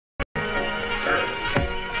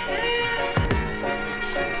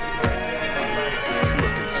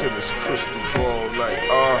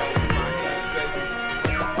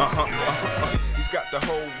got the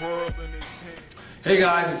whole world in his hand. Hey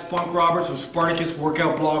guys, it's Funk Roberts from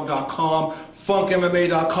SpartacusWorkoutBlog.com,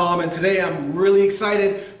 FunkMMA.com, and today I'm really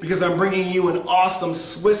excited because I'm bringing you an awesome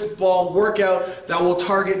Swiss ball workout that will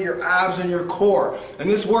target your abs and your core.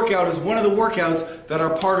 And this workout is one of the workouts that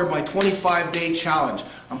are part of my 25-day challenge.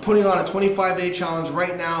 I'm putting on a 25-day challenge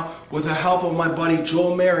right now with the help of my buddy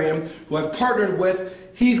Joel Marion, who I've partnered with.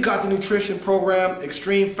 He's got the nutrition program,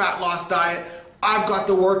 Xtreme Fat Loss Diet. I've got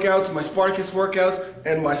the workouts, my Spartacus workouts,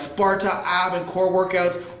 and my Sparta ab and core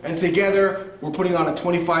workouts, and together we're putting on a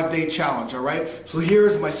 25-day challenge, all right? So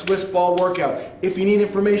here's my Swiss ball workout. If you need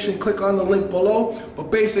information, click on the link below, but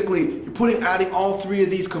basically, you're adding all three of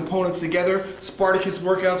these components together: Spartacus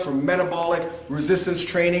workouts for metabolic resistance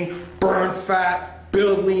training, burn fat,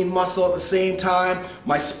 build lean muscle at the same time,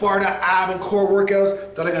 my Sparta ab and core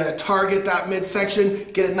workouts that are gonna target that midsection,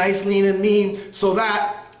 get it nice, lean, and mean, so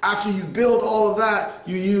that after you build all of that,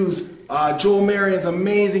 you use Joel Marion's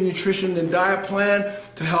amazing nutrition and diet plan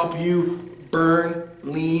to help you burn,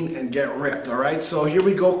 lean, and get ripped, all right? So here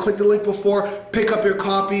we go. Click the link before. Pick up your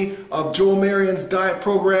copy of Joel Marion's diet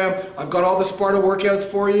program. I've got all the Sparta workouts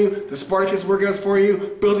for you, the Spartacus workouts for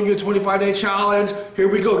you, building your 25-day challenge. Here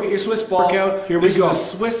we go. Get your Swiss ball workout. Here we go. This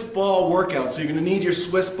is a Swiss ball workout, so you're going to need your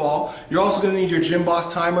Swiss ball. You're also going to need your Gym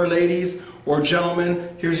Boss timer, ladies or gentlemen.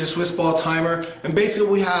 Here's your Swiss ball timer. And basically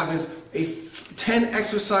what we have is a 10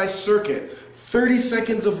 exercise circuit. 30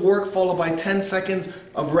 seconds of work followed by 10 seconds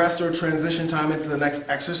of rest or transition time into the next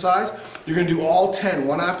exercise. You're going to do all 10,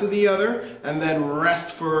 one after the other, and then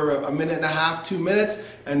rest for a minute and a half, 2 minutes,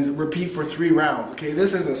 and repeat for 3 rounds. Okay,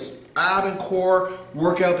 this is a ab and core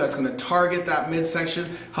workout that's going to target that midsection,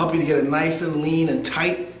 help you to get it nice and lean and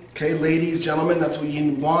tight. Okay, ladies, gentlemen, that's what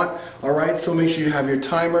you want. All right, so make sure you have your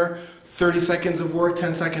timer. 30 seconds of work,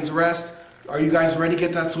 10 seconds rest. Are you guys ready?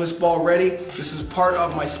 Get that Swiss ball ready. This is part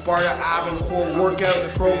of my Sparta ab and core workout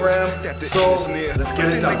program. So let's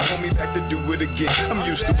get it done. They call me back to do it again. I'm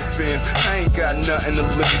used to it, fam. I ain't got nothing to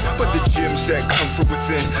live but the gyms that come from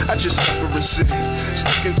within. I just suffer and sin.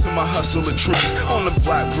 Sticking to my hustle of dreams. On the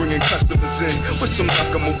block, bringing customers in. With some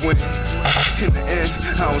luck, I'ma win. In the end,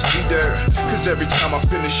 I don't see dirt. Cause every time I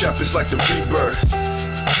finish up, it's like the rebirth.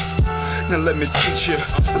 Now let me teach you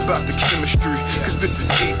about the chemistry, cause this is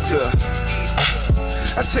ether.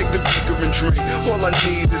 I take the beaker and drink. All I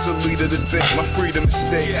need is a leader to think my freedom is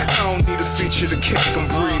stake. I don't need a feature to kick, I'm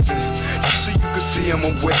breathing. Just so you can see I'm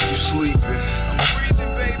awake, you sleeping.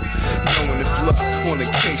 Knowing the flow on the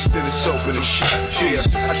case, then it's open and shut. Yeah,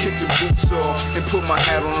 I kick the boots off and put my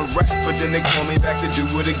hat on a rack, but then they call me back to do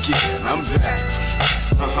it again. I'm back.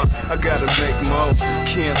 I gotta make more.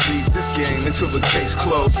 Can't leave this game until the case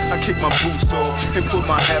closed. I kick my boots off and put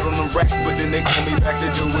my hat on the rack, but then they call me back to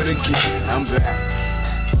do it again. I'm back.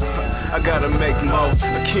 I gotta make more.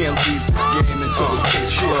 I can't leave this game until the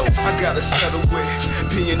case closed. I gotta settle with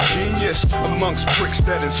being genius amongst pricks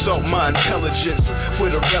that insult my intelligence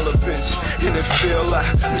with irrelevance. And it feel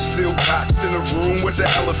like I'm still boxed in a room with the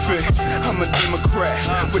elephant. I'm a Democrat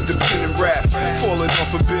with the pen and rap falling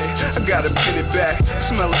off a bit. I gotta pin it back,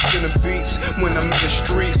 smell it in the beats when I'm in the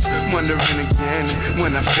streets. Wondering again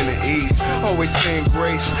when I'm finna eat. Always saying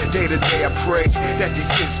grace, day to day I pray that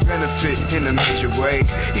these kids benefit in a major way.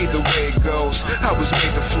 Either way it goes, I was made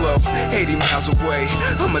to flow 80 miles away,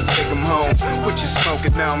 I'ma take them home. What you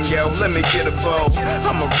smoking now, yo? Let me get a bowl.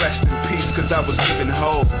 I'ma rest in peace cause I was living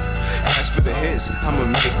whole. As for the hits, I'ma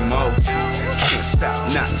make more. Can't stop,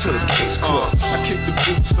 not till the case closed. I kick the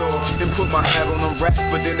boots off and put my hat on the rack,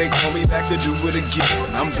 but then they call me back to do it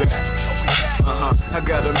again. I'm back. I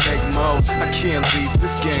gotta make more. I can't leave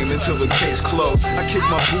this game until the case closed. I kick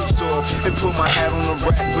my boots off and put my hat on the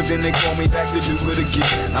rack, but then they call me back to do it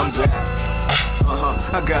again. I'm back.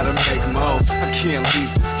 I gotta make more. I can't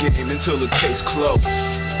leave this game until the case closed.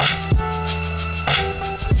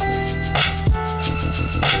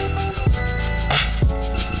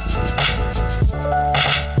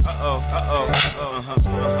 Uh-oh.